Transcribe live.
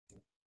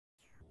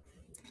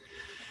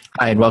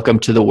Hi, and welcome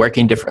to the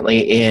Working Differently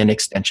in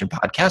Extension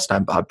podcast.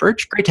 I'm Bob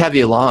Birch. Great to have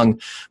you along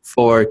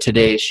for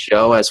today's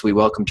show as we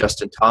welcome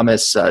Justin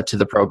Thomas to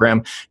the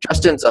program.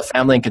 Justin's a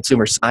family and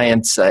consumer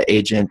science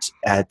agent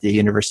at the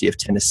University of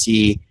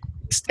Tennessee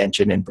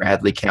Extension in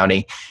Bradley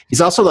County.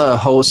 He's also the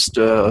host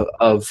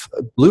of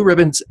Blue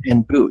Ribbons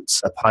and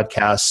Boots, a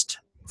podcast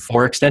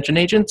for extension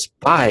agents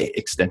by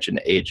extension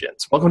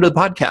agents. Welcome to the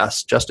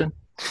podcast, Justin.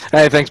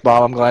 Hey, thanks,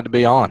 Bob. I'm glad to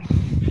be on.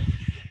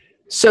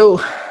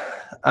 So,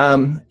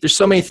 there's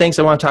so many things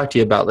I want to talk to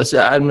you about.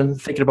 I'm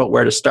thinking about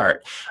where to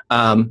start.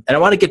 And I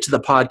want to get to the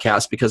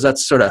podcast because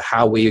that's sort of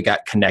how we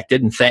got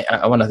connected. And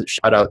I want to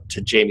shout out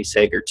to Jamie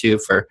Sager, too,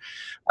 for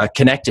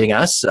connecting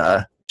us.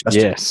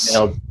 Justin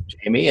emailed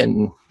Jamie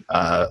and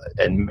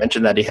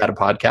mentioned that he had a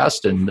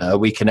podcast, and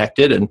we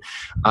connected, and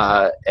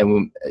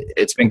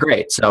it's been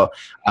great. So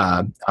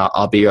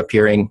I'll be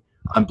appearing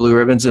on Blue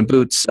Ribbons and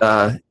Boots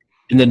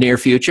in the near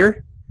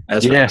future.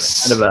 As kind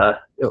of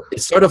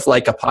it's sort of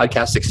like a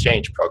podcast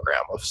exchange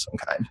program of some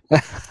kind.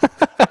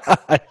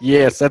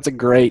 Yes, that's a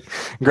great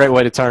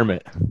way to term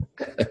it.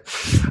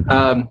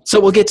 So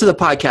we'll get to the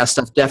podcast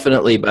stuff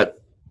definitely,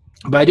 but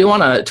I do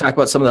want to talk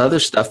about some of the other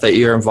stuff that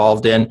you're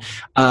involved in.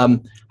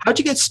 How'd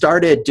you get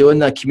started doing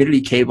the community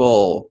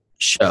cable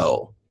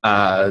show,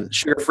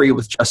 Sugar Free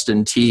with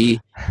Justin T?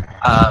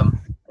 I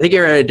think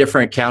you're at a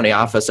different county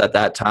office at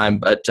that time,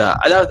 but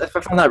I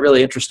found that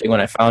really interesting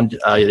when I found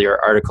your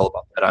article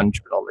about that on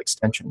Journal of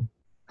Extension.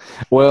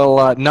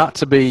 Well, not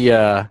to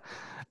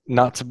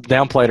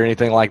downplay it or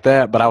anything like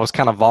that, but I was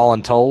kind of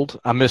voluntold.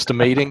 I missed a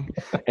meeting,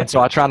 and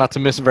so I try not to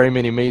miss very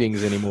many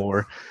meetings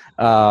anymore.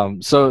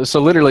 So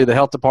literally the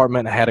health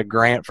department had a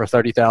grant for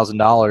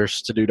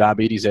 $30,000 to do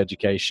diabetes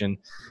education,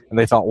 and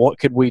they thought, what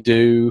could we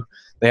do?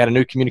 They had a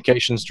new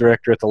communications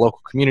director at the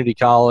local community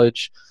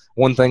college.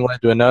 One thing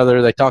led to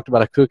another. They talked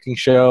about a cooking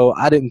show.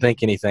 I didn't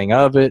think anything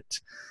of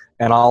it,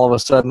 and all of a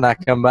sudden I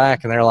come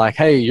back, and they're like,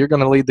 hey, you're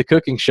going to lead the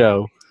cooking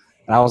show.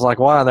 And I was like,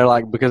 why? And they're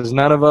like, because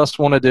none of us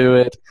want to do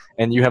it,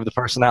 and you have the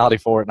personality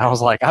for it. And I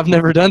was like, I've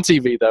never done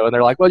TV, though. And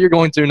they're like, well, you're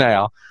going to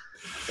now.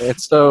 And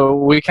so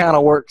we kind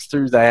of worked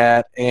through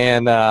that,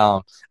 and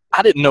I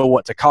didn't know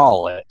what to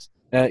call it.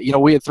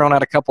 We had thrown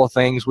out a couple of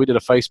things. We did a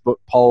Facebook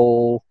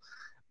poll,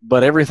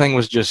 but everything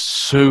was just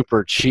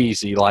super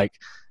cheesy. Like,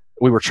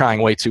 we were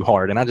trying way too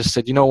hard. And I just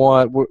said, you know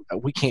what?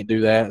 We can't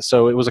do that.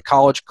 So it was a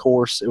college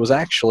course. It was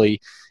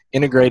actually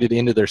integrated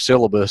into their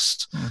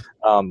syllabus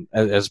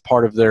as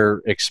part of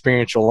their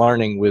experiential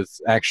learning with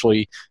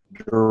actually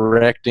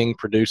directing,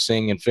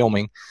 producing, and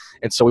filming.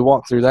 And so we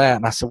walked through that,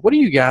 and I said, what do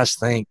you guys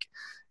think?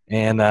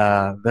 And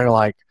they're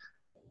like,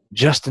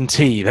 Justin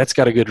T, that's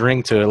got a good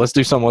ring to it. Let's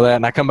do something with that.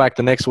 And I come back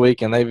the next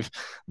week, and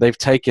they've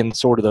taken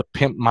sort of the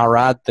Pimp My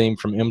Ride theme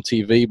from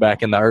MTV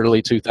back in the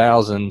early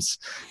 2000s,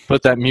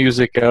 put that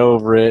music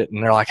over it,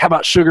 and they're like, how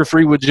about Sugar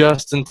Free with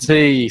Justin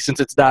T, since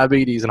it's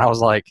diabetes? And I was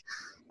like,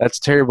 that's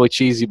terribly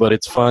cheesy, but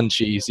it's fun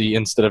cheesy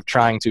instead of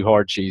trying too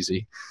hard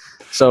cheesy.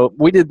 So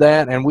we did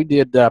that, and we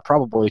did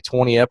probably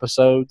 20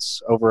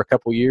 episodes over a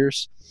couple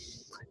years,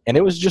 and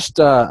it was just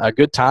a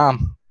good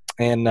time.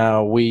 And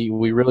we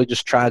really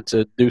just tried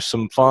to do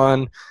some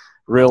fun,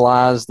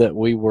 realize that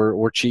we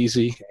were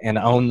cheesy, and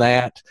own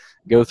that,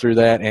 go through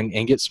that,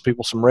 and get some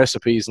people some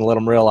recipes and let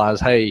them realize,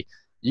 hey,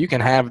 you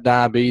can have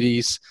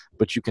diabetes,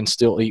 but you can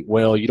still eat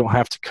well. You don't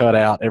have to cut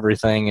out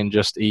everything and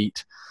just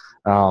eat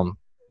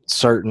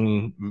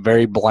certain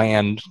very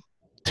bland,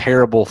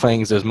 terrible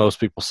things, as most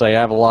people say. I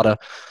have a lot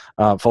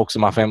of folks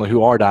in my family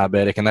who are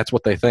diabetic, and that's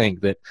what they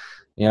think, that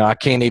I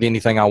can't eat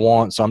anything I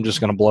want, so I'm just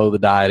going to blow the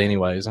diet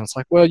anyways. And it's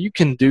like, well, you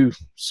can do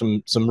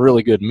some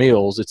really good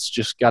meals. It's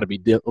just got to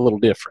be a little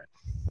different.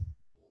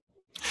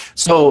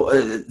 So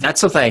that's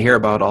something I hear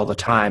about all the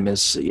time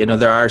is,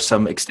 there are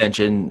some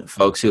extension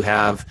folks who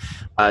have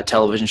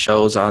television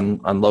shows on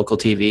local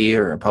TV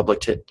or public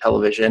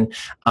television.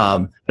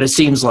 But it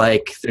seems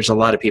like there's a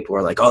lot of people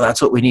who are like, oh,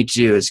 that's what we need to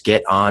do is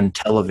get on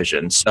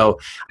television. So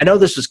I know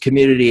this was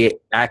community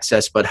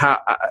access, but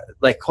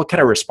what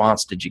kind of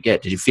response did you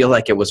get? Did you feel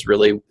like was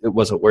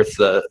it worth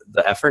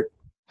the effort?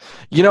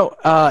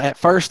 At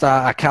first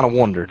I kind of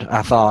wondered.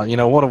 I thought,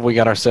 what have we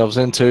got ourselves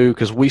into?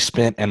 Because we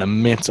spent an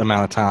immense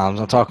amount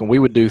of time. We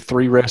would do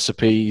 3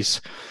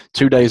 recipes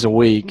 2 days a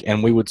week,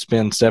 and we would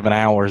spend 7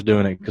 hours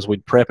doing it because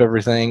we'd prep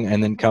everything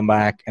and then come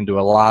back and do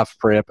a live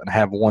prep and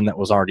have one that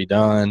was already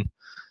done.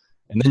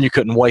 And then you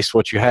couldn't waste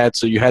what you had,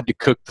 so you had to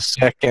cook the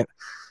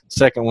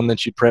second one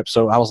that you'd prep.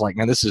 So I was like,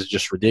 man, this is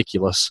just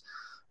ridiculous.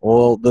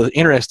 Well, the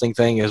interesting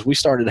thing is we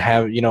started to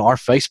have, our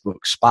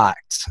Facebook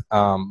spiked.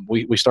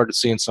 We started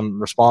seeing some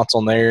response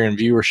on there and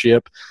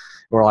viewership.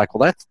 We're like,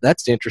 well,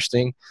 that's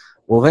interesting.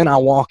 Well, then I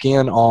walk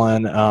in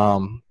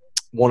on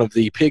one of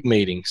the pig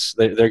meetings.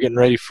 They're getting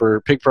ready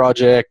for Pig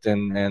Project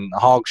and the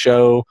Hog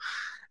Show.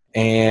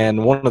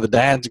 And one of the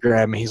dads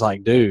grabbed me. He's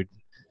like, dude,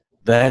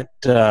 that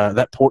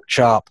pork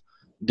chop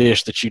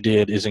dish that you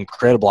did is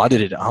incredible. I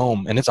did it at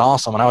home, and it's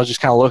awesome. And I was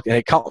just kind of looking, and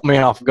it caught me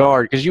off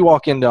guard because you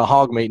walk into a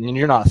hog meeting and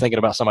you're not thinking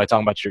about somebody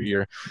talking about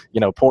your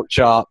pork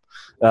chop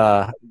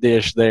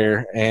dish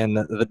there. And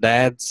the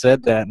dad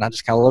said that, and I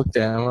just kind of looked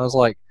at him. I was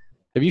like,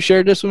 have you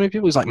shared this with many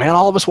people? He's like, man,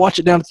 all of us watch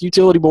it down at the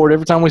utility board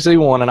every time we see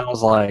one. And I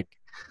was like,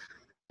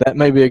 that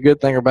may be a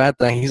good thing or bad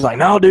thing. He's like,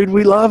 no, dude,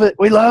 we love it.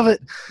 We love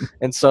it.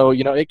 And so,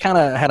 it kind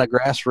of had a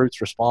grassroots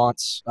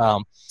response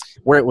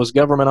where it was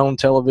government-owned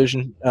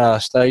television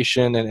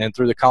station, and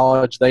through the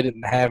college, they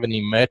didn't have any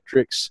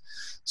metrics.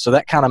 So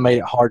that kind of made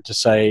it hard to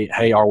say,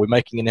 hey, are we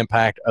making an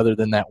impact other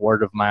than that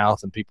word of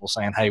mouth and people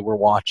saying, hey, we're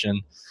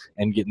watching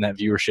and getting that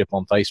viewership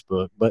on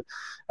Facebook. But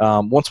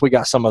once we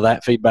got some of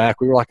that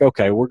feedback, we were like,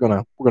 okay, we're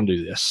gonna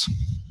do this.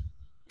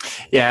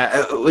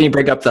 Yeah, when you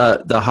bring up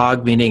the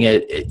hog meeting,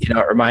 it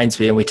reminds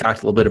me, and we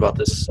talked a little bit about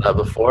this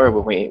before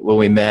when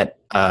we met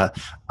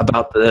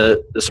about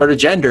the sort of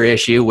gender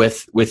issue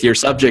with your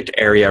subject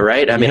area,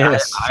 right? I mean,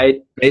 yes.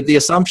 I made the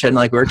assumption,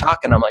 like we were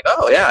talking, I'm like,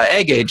 oh yeah,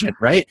 egg agent,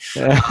 right?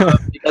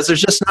 Because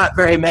there's just not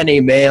very many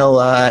male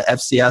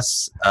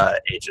FCS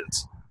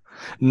agents.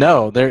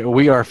 No,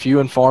 we are few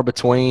and far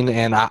between,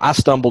 and I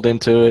stumbled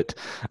into it.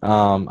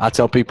 I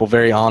tell people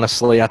very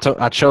honestly,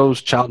 I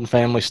chose Child and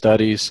Family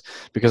Studies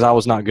because I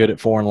was not good at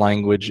foreign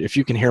language. If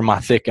you can hear my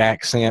thick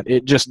accent,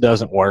 it just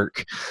doesn't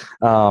work.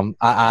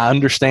 I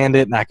understand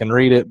it and I can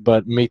read it,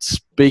 but me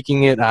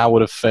speaking it, I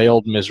would have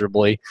failed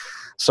miserably.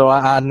 So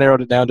I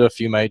narrowed it down to a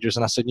few majors,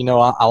 and I said,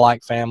 I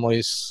like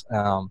families.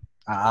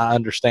 I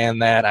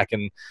understand that. I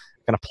can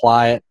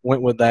apply it.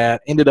 Went with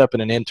that. Ended up in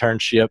an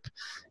internship.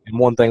 And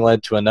one thing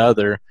led to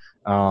another.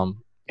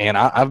 And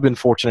I've been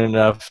fortunate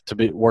enough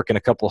to work in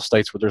a couple of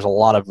states where there's a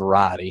lot of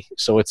variety.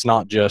 So it's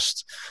not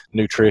just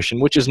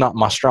nutrition, which is not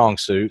my strong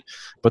suit,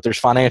 but there's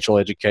financial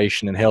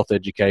education and health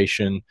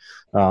education,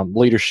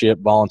 leadership,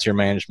 volunteer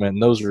management,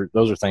 and those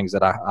are things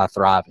that I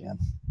thrive in.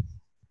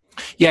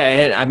 Yeah,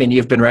 and I mean,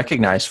 you've been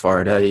recognized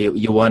for it.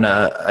 You won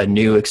a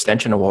new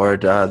extension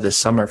award this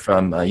summer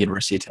from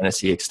University of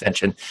Tennessee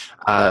Extension.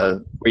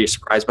 Were you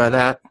surprised by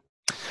that?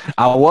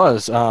 I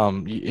was.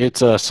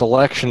 It's a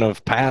selection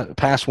of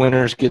past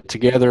winners get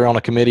together on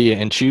a committee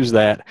and choose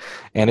that,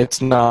 and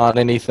it's not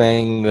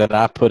anything that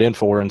I put in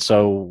for. And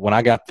so when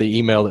I got the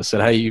email that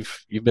said, "Hey,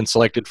 you've been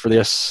selected for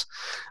this,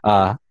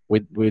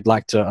 we'd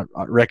like to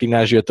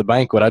recognize you at the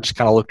banquet," I just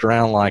kind of looked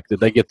around like, did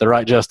they get the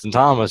right Justin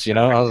Thomas?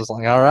 I was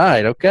like, all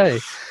right, okay.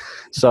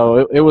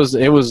 So it was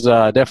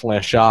definitely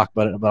a shock,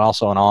 but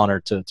also an honor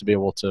to be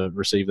able to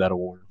receive that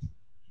award.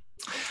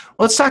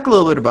 Let's talk a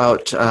little bit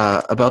about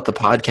the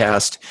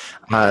podcast.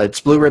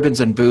 It's Blue Ribbons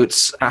and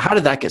Boots. How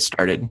did that get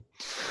started?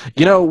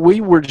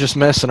 We were just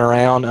messing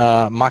around.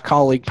 My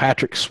colleague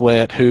Patrick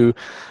Sweat, who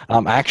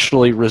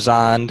actually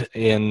resigned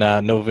in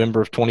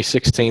November of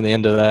 2016, the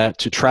end of that,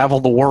 to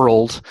travel the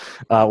world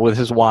with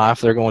his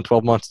wife. They're going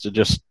 12 months to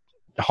just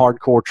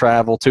hardcore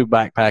travel, 2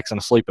 backpacks and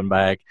a sleeping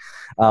bag.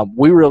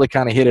 We really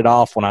kind of hit it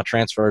off when I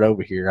transferred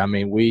over here. I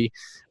mean, we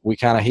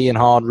kind of he and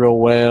hawed real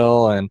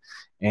well, and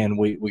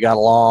we got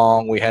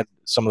along. We had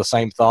some of the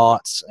same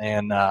thoughts,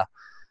 and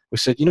we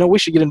said, we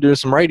should get into doing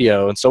some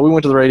radio. And so we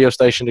went to the radio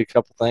station, did a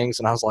couple things,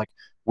 and I was like,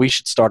 we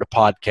should start a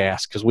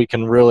podcast because we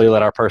can really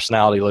let our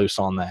personality loose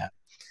on that.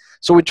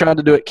 So we tried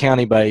to do it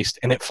county-based,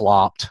 and it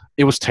flopped.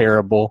 It was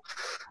terrible.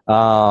 We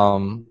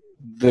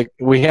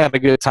had a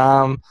good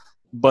time,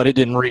 but it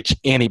didn't reach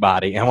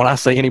anybody. And when I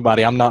say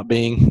anybody, I'm not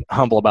being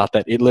humble about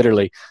that.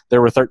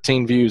 There were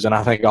 13 views, and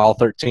I think all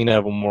 13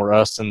 of them were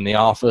us in the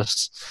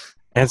office.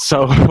 And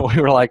so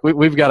we were like,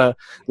 we've got to,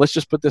 let's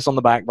just put this on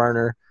the back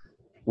burner.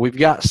 We've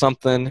got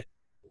something.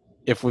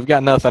 If we've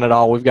got nothing at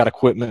all, we've got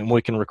equipment and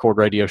we can record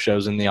radio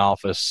shows in the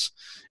office,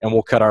 and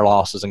we'll cut our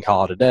losses and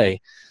call it a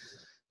day.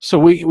 So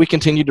we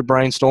continued to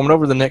brainstorm. And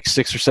over the next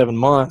 6 or 7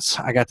 months,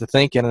 I got to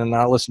thinking, and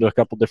I listened to a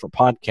couple different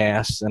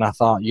podcasts, and I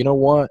thought, you know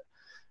what?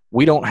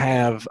 We don't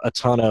have a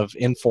ton of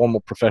informal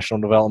professional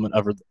development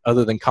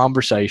other than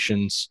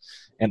conversations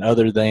and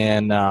other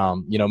than,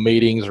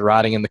 meetings or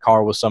riding in the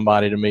car with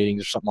somebody to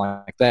meetings or something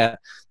like that.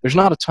 There's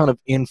not a ton of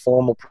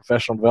informal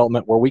professional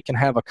development where we can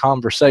have a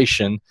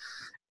conversation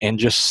and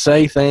just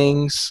say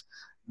things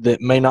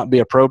that may not be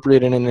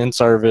appropriate in an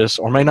in-service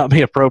or may not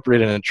be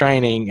appropriate in a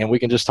training, and we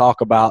can just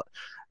talk about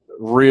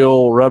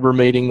real rubber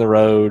meeting the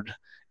road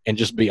and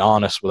just be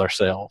honest with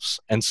ourselves.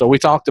 And so we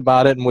talked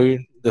about it,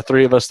 and the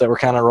 3 of us that were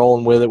kind of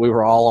rolling with it, we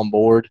were all on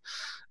board.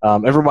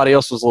 Everybody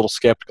else was a little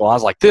skeptical. I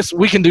was like,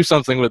 we can do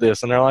something with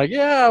this. And they're like,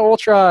 yeah, we'll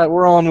try it.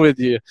 We're on with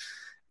you.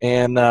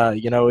 And,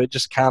 it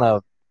just kind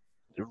of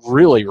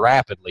really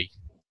rapidly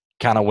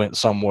kind of went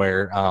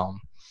somewhere.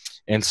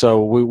 And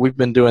so we've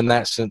been doing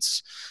that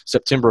since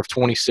September of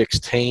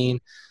 2016,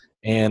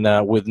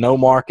 and with no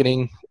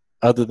marketing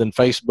other than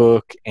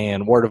Facebook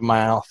and word of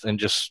mouth and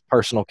just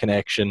personal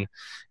connection.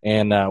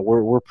 And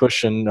we're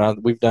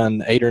pushing, we've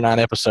done 8 or 9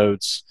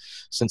 episodes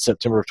since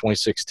September of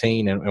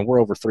 2016, and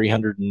we're over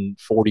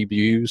 340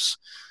 views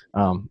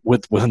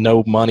with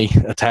no money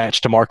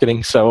attached to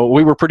marketing. So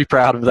we were pretty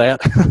proud of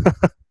that.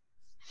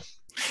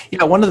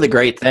 Yeah, one of the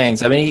great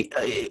things, I mean,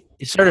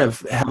 you sort of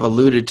have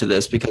alluded to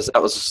this because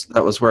that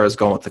was where I was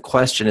going with the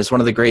question, is one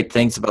of the great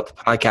things about the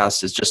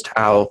podcast is just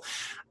how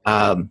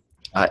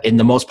in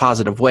the most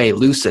positive way,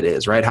 loose it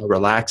is, right? How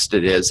relaxed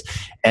it is.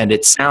 And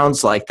it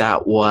sounds like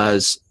that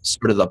was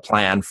sort of the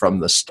plan from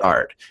the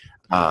start.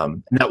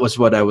 And that was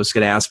what I was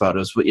going to ask about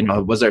is,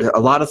 was there a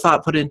lot of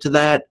thought put into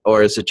that,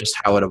 or is it just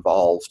how it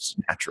evolved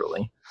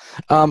naturally?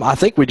 I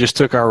think we just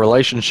took our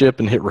relationship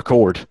and hit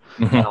record.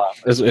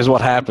 Mm-hmm. Is what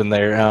happened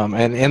there.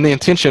 And the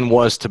intention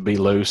was to be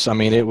loose. I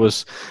mean, it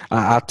was.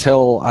 I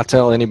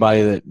tell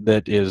anybody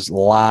that is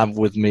live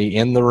with me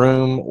in the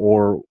room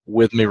or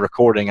with me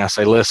recording, I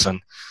say, listen,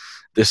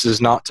 this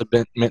is not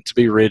meant to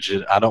be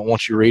rigid. I don't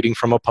want you reading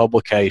from a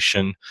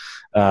publication.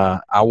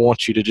 I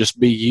want you to just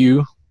be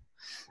you.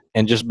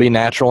 And just be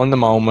natural in the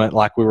moment,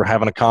 like we were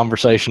having a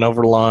conversation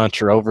over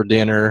lunch or over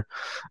dinner,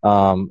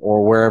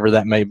 or wherever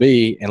that may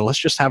be. And let's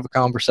just have a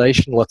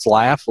conversation. Let's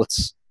laugh.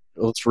 Let's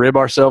rib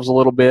ourselves a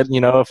little bit.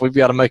 If we've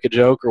got to make a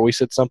joke or we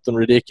said something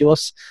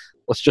ridiculous,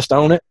 let's just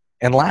own it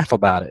and laugh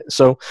about it.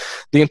 So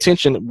the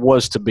intention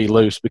was to be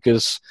loose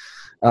because,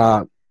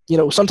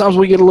 sometimes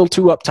we get a little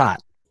too uptight.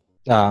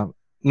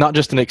 Not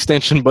just an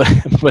extension,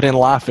 but in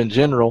life in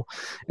general.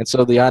 And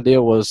so the idea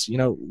was,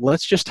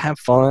 let's just have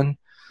fun.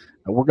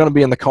 We're going to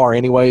be in the car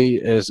anyway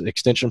as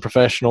extension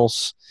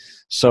professionals,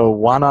 so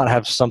why not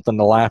have something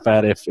to laugh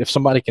at? If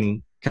somebody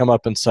can come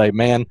up and say,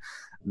 man,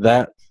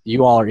 that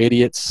you all are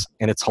idiots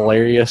and it's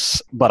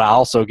hilarious, but I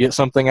also get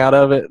something out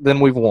of it, then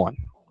we've won.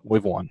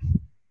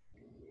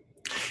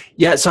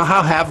 Yeah, so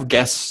how have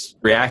guests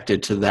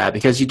reacted to that?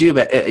 Because you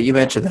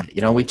mentioned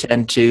that, we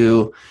tend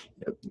to,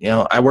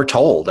 we're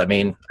told, I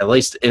mean, at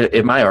least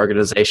in my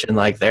organization,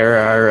 like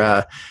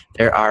there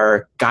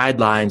are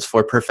guidelines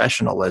for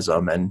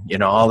professionalism and,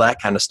 all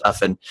that kind of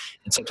stuff. And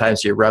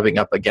sometimes you're rubbing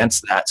up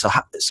against that.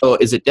 So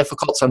is it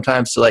difficult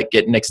sometimes to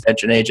get an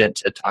extension agent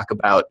to talk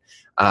about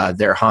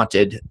their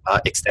haunted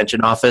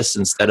extension office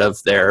instead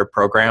of their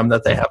program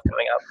that they have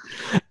coming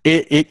up?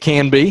 It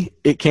can be.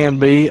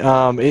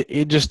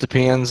 It just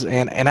depends.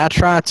 And I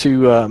try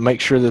to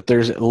make sure that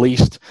there's at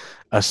least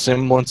a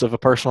semblance of a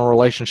personal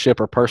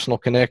relationship or personal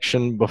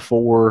connection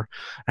before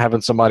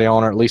having somebody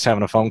on, or at least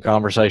having a phone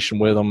conversation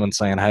with them and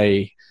saying,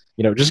 hey,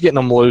 just getting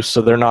them loose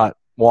so they're not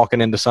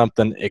walking into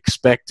something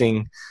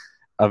expecting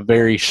a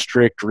very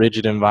strict,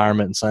 rigid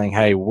environment and saying,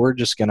 hey, we're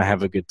just going to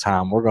have a good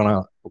time. We're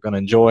going to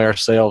enjoy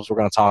ourselves. We're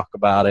going to talk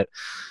about it.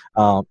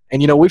 And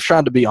we've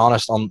tried to be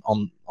honest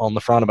on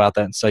the front about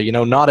that and say,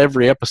 not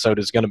every episode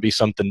is going to be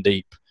something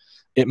deep.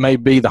 It may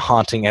be the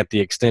haunting at the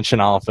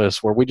extension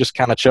office where we just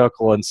kind of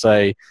chuckle and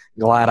say,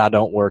 glad I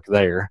don't work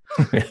there.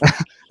 With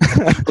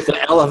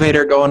the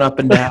elevator going up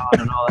and down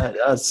and all that.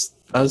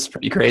 That was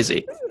pretty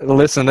crazy.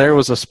 Listen, there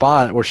was a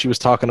spot where she was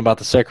talking about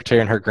the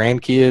secretary and her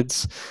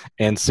grandkids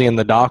and seeing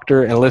the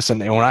doctor. And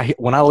listen, and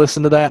when I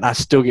listen to that, I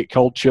still get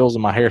cold chills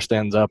and my hair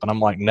stands up. And I'm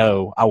like,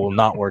 no, I will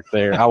not work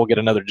there. I will get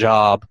another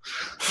job.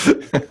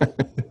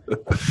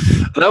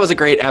 That was a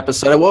great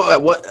episode.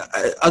 What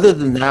other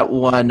than that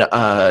one,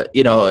 I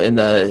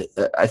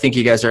think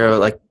you guys are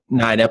like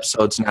 9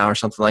 episodes now or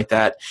something like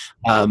that.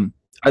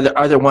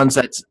 Are there ones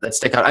that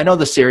stick out? I know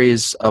the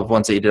series of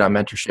ones that you did on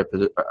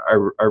mentorship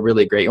are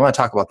really great. You want to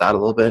talk about that a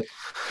little bit?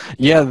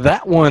 Yeah,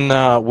 that one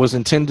was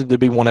intended to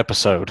be 1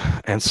 episode.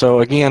 And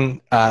so,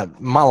 again,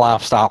 my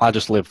lifestyle, I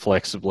just live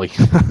flexibly,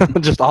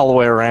 just all the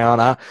way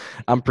around.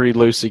 I'm pretty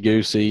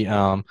loosey-goosey.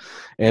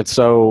 And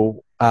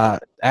so,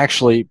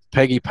 actually,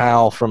 Peggy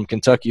Powell from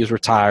Kentucky is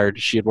retired.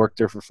 She had worked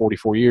there for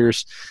 44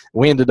 years.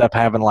 We ended up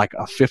having like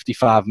a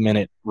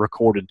 55-minute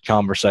recorded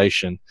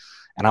conversation.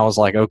 And I was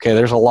like, okay,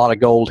 there's a lot of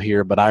gold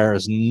here, but there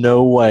is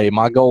no way.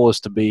 My goal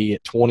is to be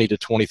at 20 to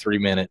 23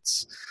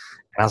 minutes.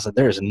 And I said,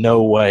 there's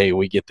no way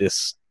we get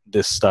this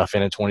stuff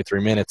in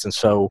 23 minutes. And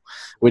so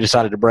we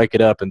decided to break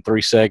it up in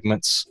 3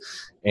 segments.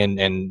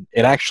 And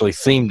it actually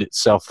themed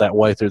itself that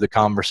way through the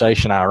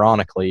conversation,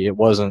 ironically. It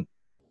wasn't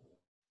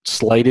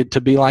slated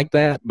to be like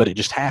that, but it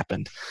just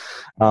happened.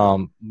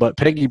 But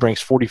Peggy brings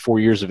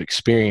 44 years of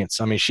experience.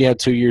 I mean, she had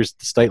 2 years at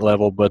the state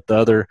level, but the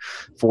other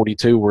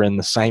 42 were in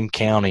the same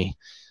county.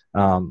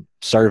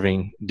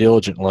 Serving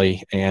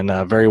diligently and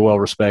very well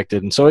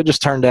respected. And so it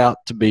just turned out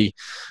to be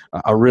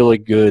a really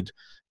good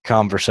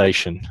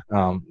conversation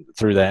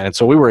through that. And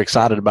so we were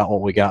excited about what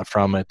we got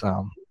from it.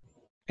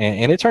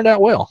 And it turned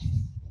out well.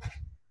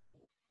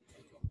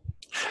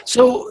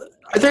 So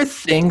are there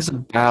things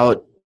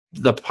about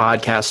the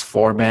podcast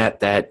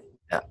format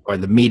or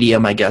the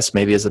medium, I guess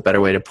maybe is a better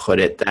way to put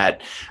it,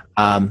 that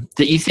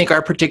you think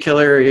are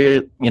particular,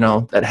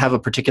 that have a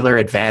particular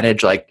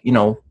advantage? Like,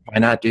 why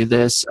not do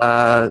this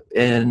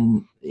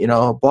in,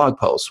 a blog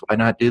post? Why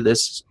not do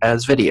this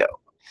as video?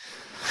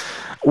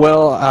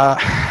 Well,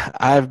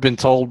 I've been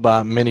told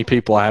by many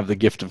people I have the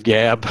gift of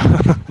gab.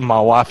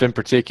 My wife in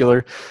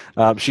particular,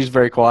 she's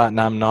very quiet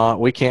and I'm not.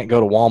 We can't go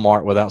to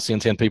Walmart without seeing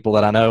 10 people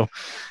that I know.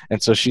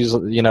 And so she's,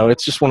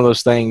 it's just one of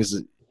those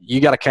things. You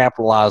got to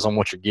capitalize on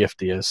what your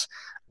gift is.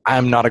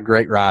 I'm not a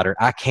great writer.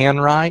 I can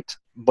write,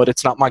 but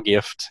it's not my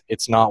gift.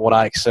 It's not what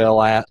I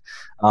excel at.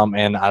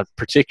 And I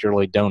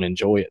particularly don't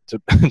enjoy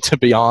it, to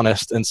be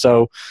honest. And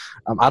so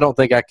I don't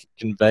think I can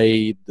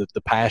convey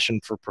the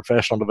passion for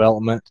professional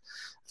development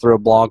through a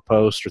blog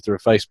post or through a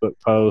Facebook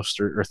post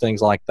or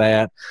things like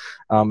that.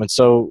 And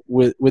so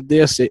with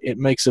this, it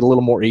makes it a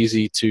little more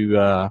easy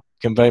to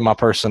convey my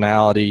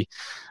personality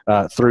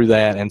through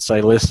that and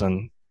say,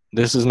 listen,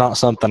 this is not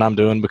something I'm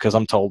doing because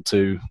I'm told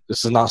to.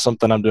 This is not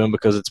something I'm doing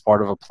because it's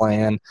part of a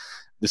plan.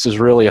 This is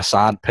really a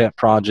side pet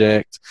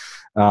project.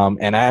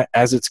 And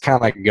as it's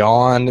kind of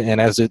gone and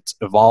as it's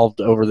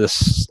evolved over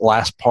this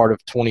last part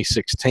of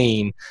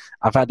 2016,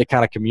 I've had to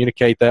kind of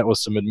communicate that with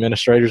some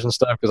administrators and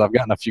stuff because I've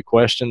gotten a few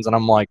questions. And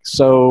I'm like,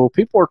 so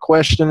people are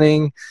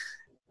questioning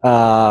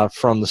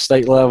from the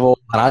state level,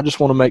 and I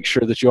just want to make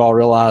sure that you all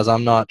realize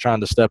I'm not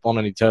trying to step on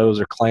any toes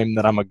or claim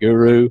that I'm a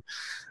guru.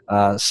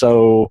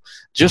 So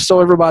just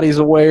so everybody's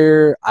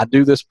aware, I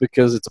do this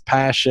because it's a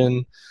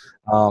passion.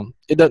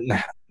 It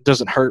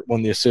doesn't hurt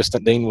when the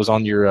assistant dean was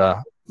on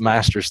your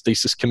master's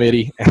thesis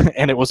committee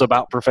and it was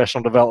about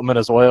professional development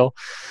as well.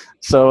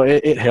 So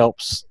it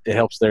helps. It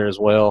helps there as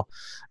well.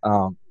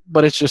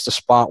 But it's just a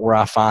spot where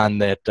I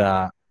find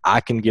that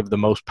I can give the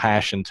most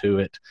passion to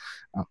it.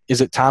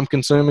 Is it time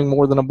consuming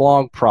more than a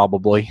blog?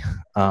 Probably.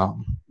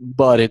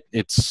 But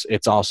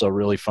it's also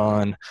really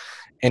fun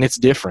and it's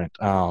different.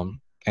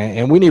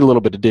 And we need a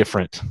little bit of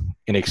different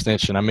in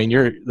extension. I mean,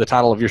 the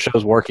title of your show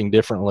is Working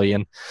Differently,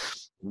 and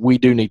we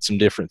do need some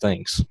different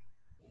things.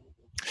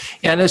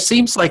 And it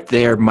seems like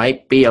there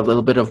might be a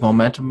little bit of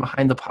momentum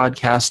behind the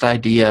podcast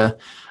idea.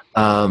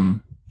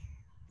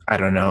 I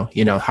don't know,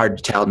 hard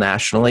to tell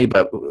nationally,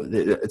 but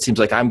it seems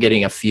like I'm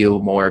getting a few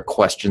more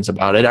questions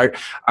about it.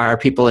 Are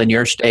people in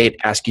your state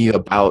asking you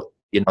about,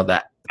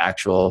 that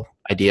actual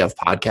idea of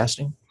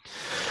podcasting?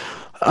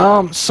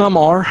 Some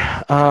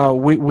are.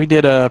 We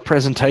did a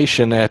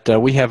presentation at,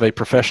 we have a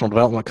professional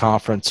development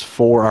conference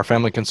for our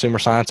family consumer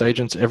science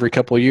agents every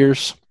couple of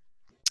years.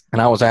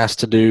 And I was asked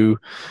to do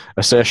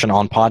a session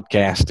on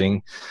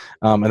podcasting.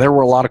 And there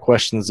were a lot of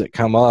questions that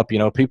come up.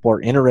 People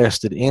are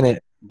interested in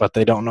it, but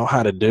they don't know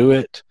how to do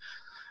it,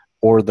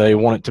 or they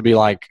want it to be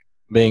like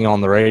being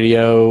on the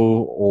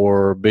radio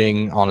or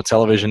being on a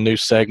television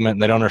news segment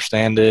and they don't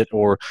understand it,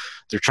 or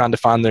they're trying to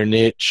find their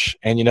niche.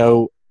 And,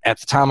 at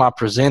the time I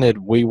presented,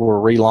 we were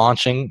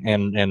relaunching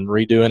and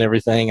redoing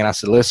everything. And I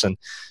said, listen,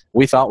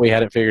 we thought we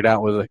had it figured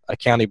out with a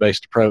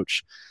county-based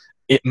approach.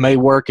 It may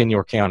work in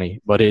your county,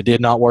 but it did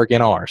not work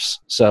in ours.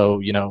 So,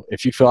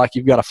 if you feel like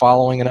you've got a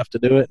following enough to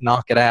do it,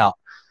 knock it out.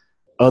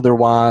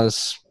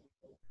 Otherwise,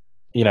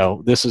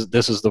 this is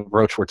the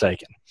approach we're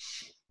taking.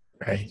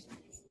 Right.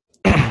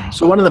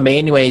 So one of the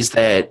main ways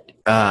that,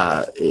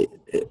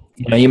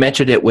 you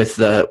mentioned it with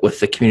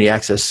the community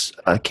access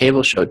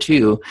cable show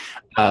too.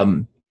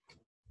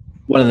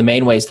 One of the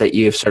main ways that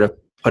you've sort of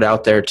put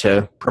out there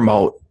to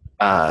promote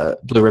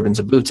Blue Ribbons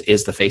and Boots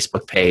is the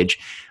Facebook page.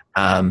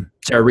 Is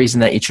there a reason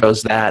that you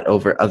chose that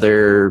over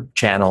other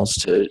channels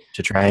to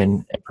try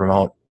and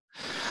promote?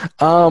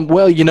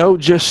 Well,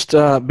 just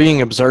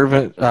being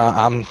observant.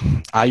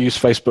 I use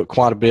Facebook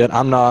quite a bit.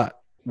 I'm not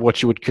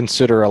what you would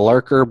consider a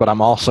lurker, but I'm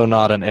also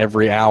not an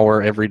every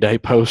hour, every day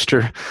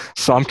poster.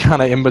 So I'm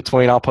kind of in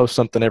between. I'll post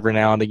something every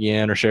now and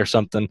again or share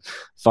something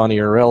funny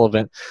or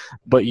relevant.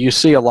 But you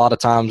see a lot of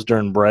times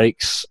during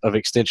breaks of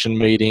extension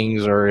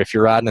meetings, or if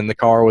you're riding in the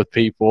car with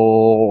people,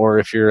 or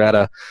if you're at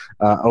a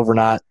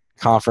overnight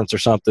conference or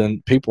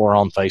something, people are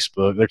on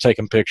Facebook. They're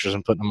taking pictures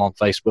and putting them on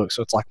Facebook.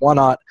 So it's like, why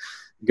not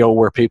go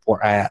where people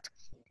are at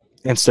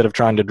instead of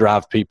trying to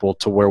drive people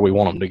to where we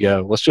want them to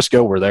go? Let's just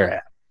go where they're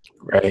at.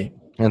 Right.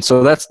 And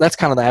so that's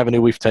kind of the avenue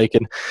we've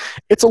taken.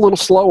 It's a little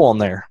slow on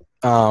there,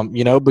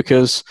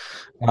 because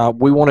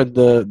we wanted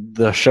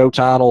the show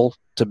title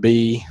to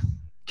be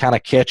kind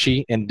of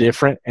catchy and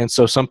different. And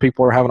so some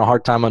people are having a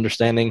hard time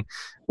understanding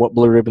what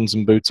Blue Ribbons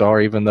and Boots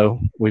are, even though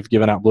we've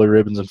given out blue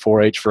ribbons in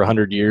 4-H for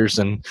 100 years.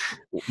 And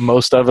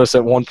most of us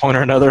at one point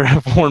or another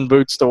have worn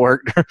boots to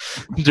work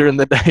during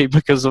the day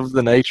because of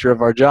the nature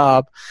of our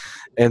job.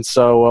 And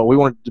so we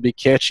wanted it to be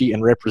catchy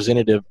and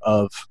representative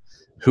of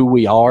who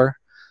we are.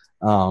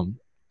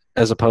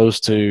 As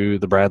opposed to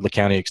the Bradley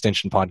County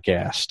Extension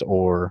podcast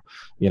or,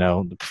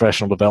 the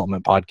professional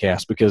development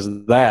podcast,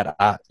 because that,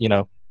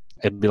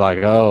 it'd be like,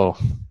 oh,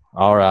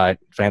 all right,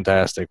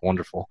 fantastic,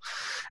 wonderful.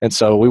 And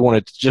so we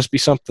wanted to just be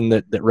something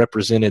that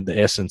represented the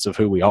essence of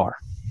who we are.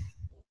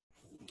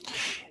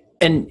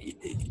 And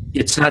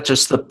it's not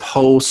just the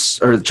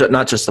posts or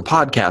not just the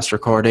podcast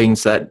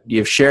recordings that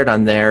you've shared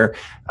on there.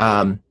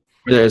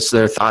 There's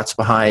their thoughts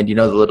behind, the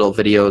little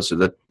videos or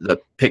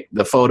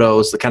the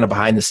photos, the kind of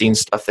behind the scenes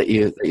stuff that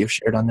you've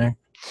shared on there.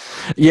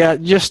 Yeah,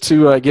 just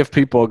to give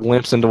people a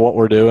glimpse into what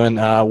we're doing.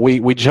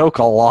 We joke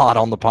a lot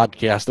on the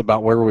podcast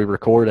about where we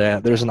record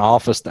at. There's an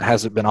office that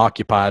hasn't been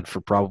occupied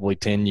for probably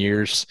 10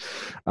 years.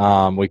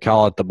 We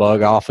call it the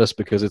bug office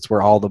because it's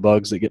where all the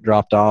bugs that get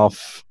dropped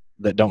off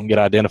that don't get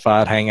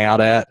identified hang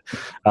out at,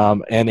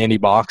 and any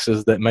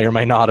boxes that may or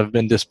may not have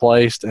been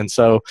displaced. And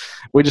so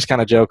we just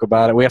kind of joke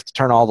about it. We have to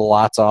turn all the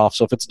lights off.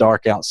 So if it's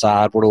dark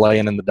outside, we're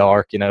laying in the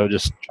dark,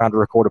 just trying to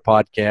record a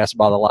podcast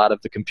by the light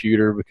of the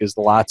computer because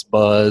the lights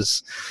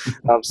buzz.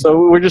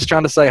 So we're just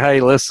trying to say,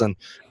 hey, listen,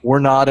 we're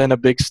not in a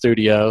big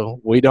studio.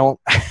 We don't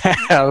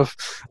have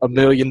 $1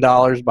 million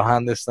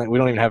behind this thing. We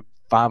don't even have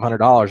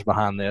 $500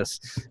 behind this.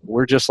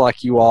 We're just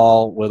like you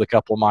all with a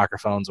couple of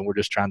microphones, and we're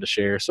just trying to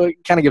share. So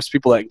it kind of gives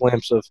people that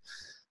glimpse of,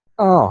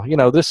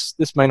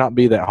 this may not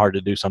be that hard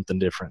to do something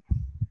different.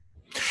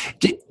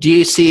 Do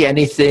you see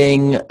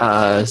anything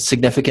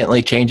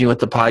significantly changing with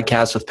the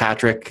podcast with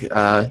Patrick,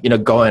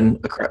 going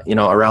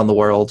around the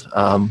world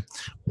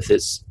with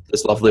his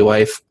lovely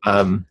wife?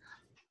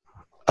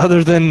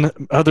 Other than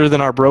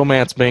our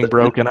bromance being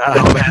broken,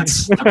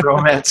 the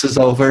bromance is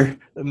over.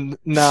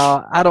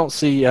 No, I don't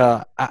see.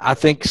 I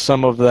think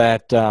some of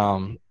that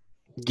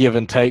give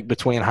and take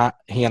between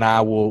he and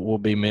I will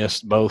be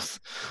missed, both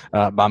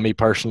by me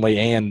personally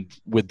and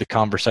with the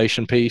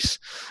conversation piece.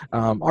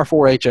 Our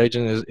 4-H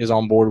agent is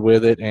on board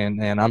with it,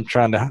 and I'm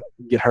trying to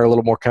get her a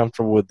little more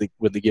comfortable with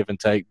the give and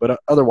take. But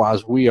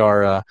otherwise,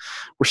 we're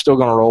still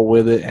going to roll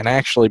with it. And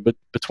actually, but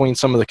between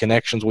some of the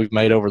connections we've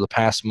made over the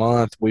past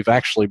month, we've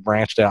actually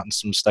branched out in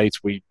some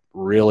states we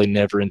really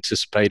never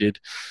anticipated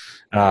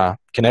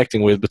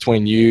connecting with.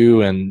 Between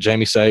you and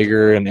Jamie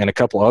Sager and a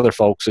couple of other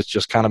folks, it's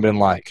just kind of been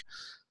like,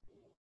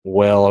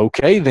 well,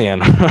 okay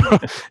then.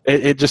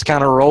 it just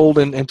kind of rolled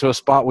into a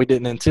spot we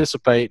didn't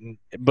anticipate,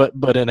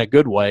 but in a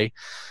good way.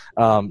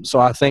 So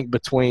I think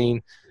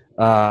between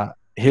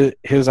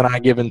his and I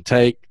give and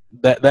take,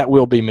 that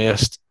will be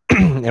missed,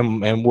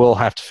 and we'll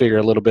have to figure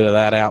a little bit of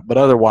that out. But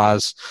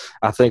otherwise,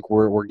 I think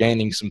we're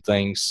gaining some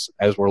things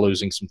as we're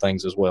losing some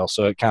things as well.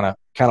 So it kind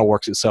of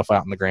works itself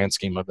out in the grand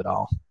scheme of it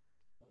all.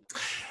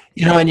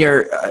 And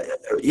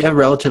you have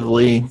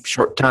relatively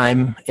short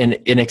time in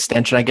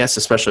extension, I guess,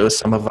 especially with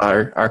some of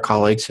our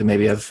colleagues who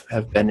maybe have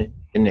been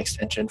in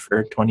extension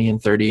for 20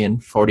 and 30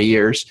 and 40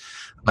 years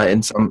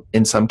in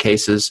some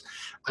cases.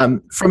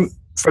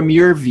 From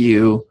your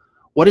view,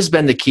 what has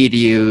been the key to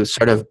you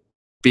sort of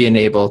being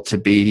able to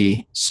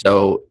be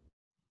so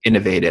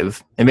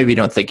innovative? And maybe you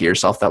don't think of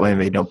yourself that way,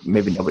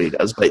 maybe nobody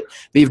does, but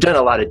you've done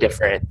a lot of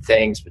different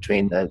things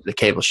between the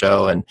cable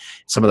show and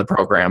some of the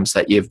programs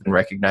that you've been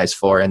recognized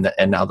for, and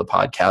now the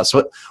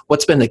podcast.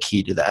 What's been the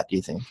key to that, do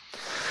you think?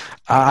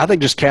 I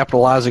think just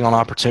capitalizing on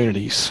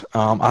opportunities.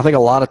 I think a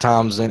lot of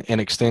times in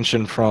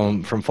extension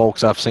from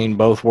folks I've seen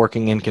both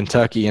working in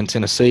Kentucky and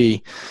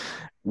Tennessee,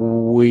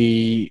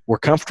 we're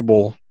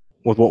comfortable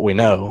with what we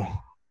know.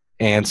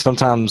 And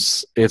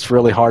sometimes it's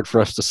really hard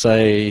for us to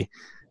say,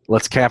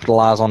 let's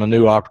capitalize on a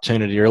new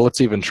opportunity, or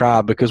let's even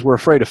try, because we're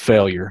afraid of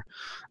failure,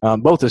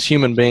 both as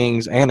human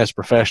beings and as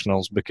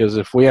professionals. Because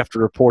if we have to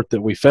report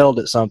that we failed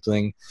at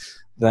something,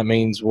 that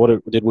means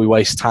did we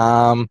waste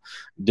time?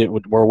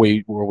 Were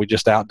we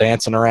just out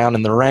dancing around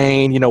in the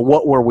rain?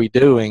 What were we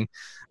doing?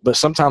 But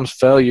sometimes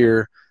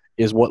failure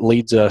is what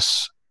leads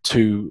us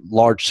to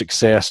large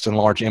success and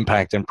large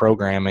impact in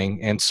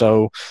programming. And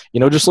so,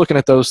 just looking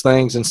at those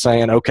things and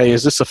saying, okay,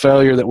 is this a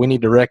failure that we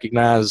need to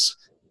recognize?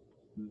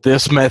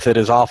 This method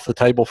is off the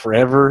table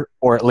forever,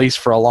 or at least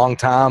for a long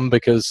time,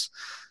 because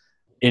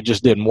it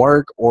just didn't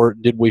work, or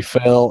did we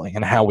fail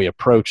in how we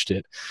approached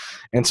it?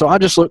 And so I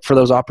just look for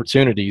those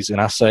opportunities, and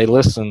I say,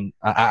 listen,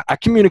 I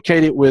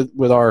communicate it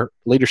with our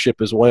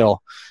leadership as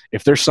well.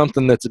 If there's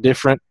something that's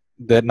different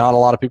that not a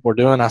lot of people are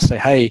doing, I say,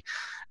 hey,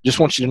 just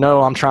want you to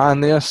know I'm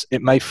trying this.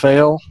 It may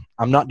fail.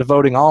 I'm not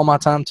devoting all my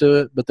time to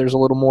it, but there's a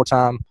little more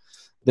time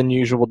than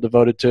usual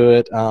devoted to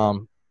it.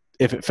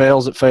 If it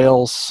fails, it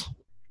fails.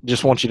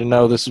 Just want you to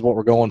know this is what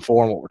we're going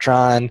for and what we're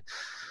trying.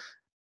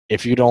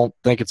 If you don't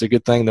think it's a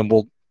good thing, then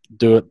we'll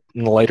do it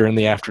later in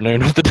the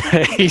afternoon of the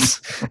days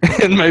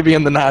and maybe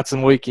in the nights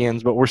and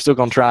weekends, but we're still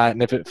going to try it.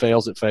 And if it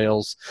fails, it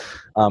fails.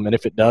 And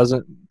if it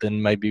doesn't, then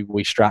maybe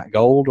we strike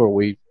gold, or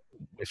we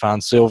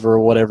find silver, or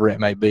whatever it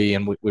may be,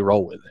 and we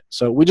roll with it.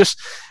 So we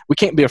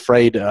can't be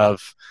afraid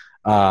of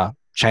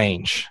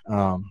change.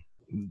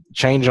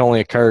 Change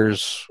only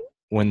occurs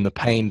when the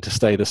pain to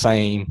stay the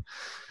same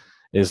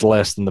is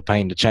less than the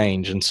pain to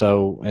change. And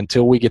so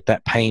until we get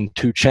that pain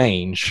to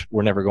change,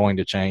 we're never going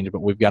to change.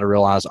 But we've got to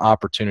realize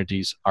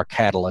opportunities are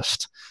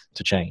catalyst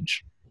to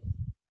change.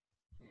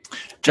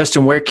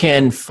 Justin, where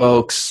can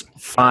folks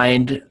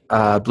find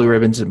Blue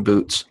Ribbons and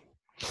Boots?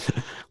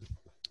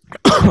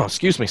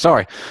 Excuse me.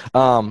 Sorry.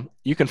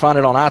 You can find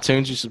it on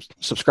iTunes. You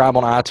subscribe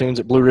on iTunes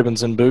at Blue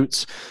Ribbons and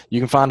Boots. You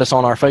can find us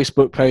on our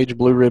Facebook page,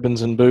 Blue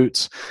Ribbons and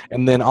Boots.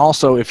 And then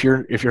also, if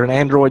you're an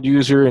Android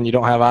user and you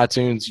don't have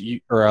iTunes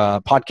or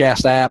a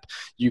podcast app,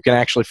 you can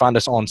actually find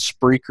us on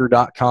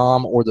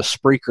Spreaker.com or the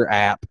Spreaker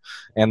app,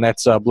 and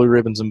that's Blue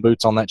Ribbons and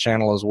Boots on that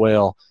channel as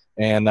well.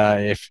 And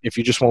if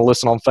you just want to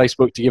listen on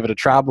Facebook to give it a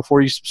try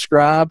before you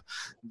subscribe,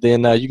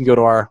 then you can go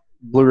to our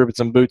Blue Ribbons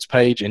and Boots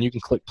page, and you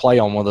can click play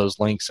on one of those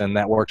links, and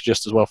that works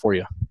just as well for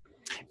you.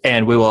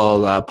 And we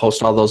will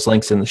post all those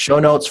links in the show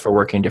notes for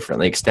Working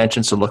Differently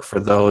Extension, so look for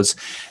those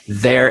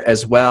there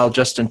as well.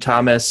 Justin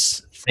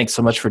Thomas, thanks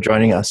so much for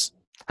joining us.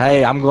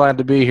 Hey, I'm glad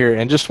to be here.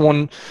 And just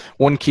one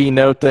key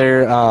note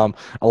there. A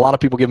lot of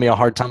people give me a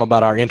hard time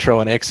about our intro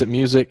and exit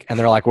music, and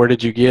they're like, where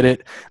did you get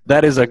it?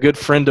 That is a good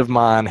friend of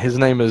mine. His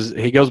name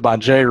he goes by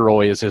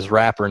J-Roy is his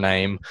rapper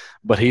name,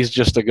 but he's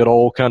just a good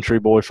old country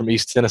boy from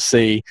East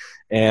Tennessee.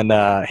 And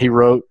he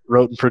wrote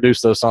and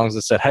produced those songs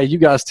and said, hey, you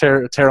guys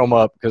tear them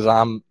up because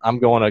I'm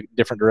going a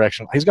different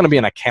direction. He's going to be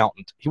an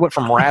accountant. He went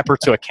from rapper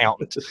to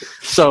accountant.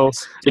 So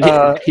did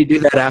he do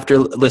that after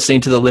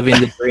listening to the Living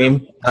the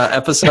Dream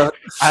episode?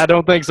 I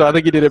don't think so. I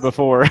think he did it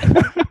before.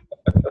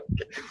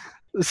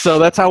 So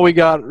that's how we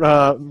got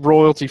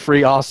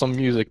royalty-free awesome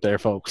music there,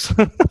 folks.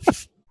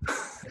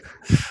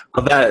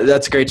 Well,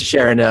 that's great to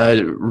share. And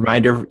a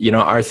reminder,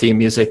 our theme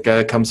music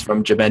comes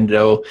from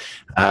Jamendo,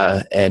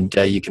 and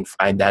you can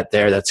find that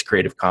there. That's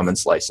Creative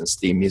Commons licensed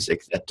theme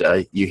music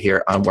that you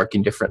hear on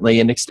Working Differently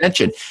in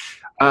Extension.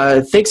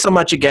 Thanks so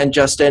much again,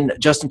 Justin.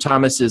 Justin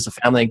Thomas is a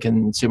family and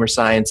consumer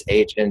science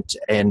agent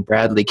in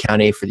Bradley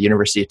County for the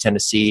University of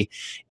Tennessee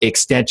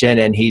Extension,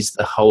 and he's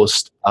the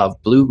host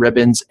of Blue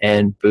Ribbons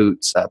and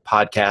Boots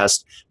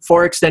podcast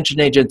for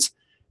Extension agents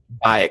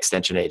by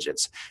Extension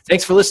agents.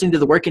 Thanks for listening to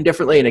the Working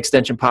Differently in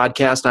Extension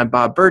podcast. I'm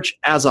Bob Birch.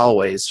 As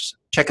always,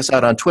 check us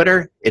out on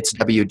Twitter. It's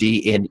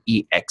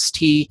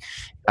WDNEXT.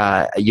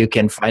 You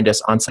can find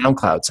us on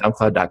SoundCloud,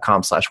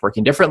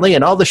 soundcloud.com/working differently,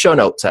 and all the show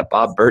notes at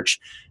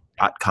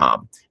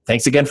bobbirch.com.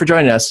 Thanks again for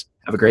joining us.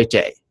 Have a great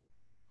day.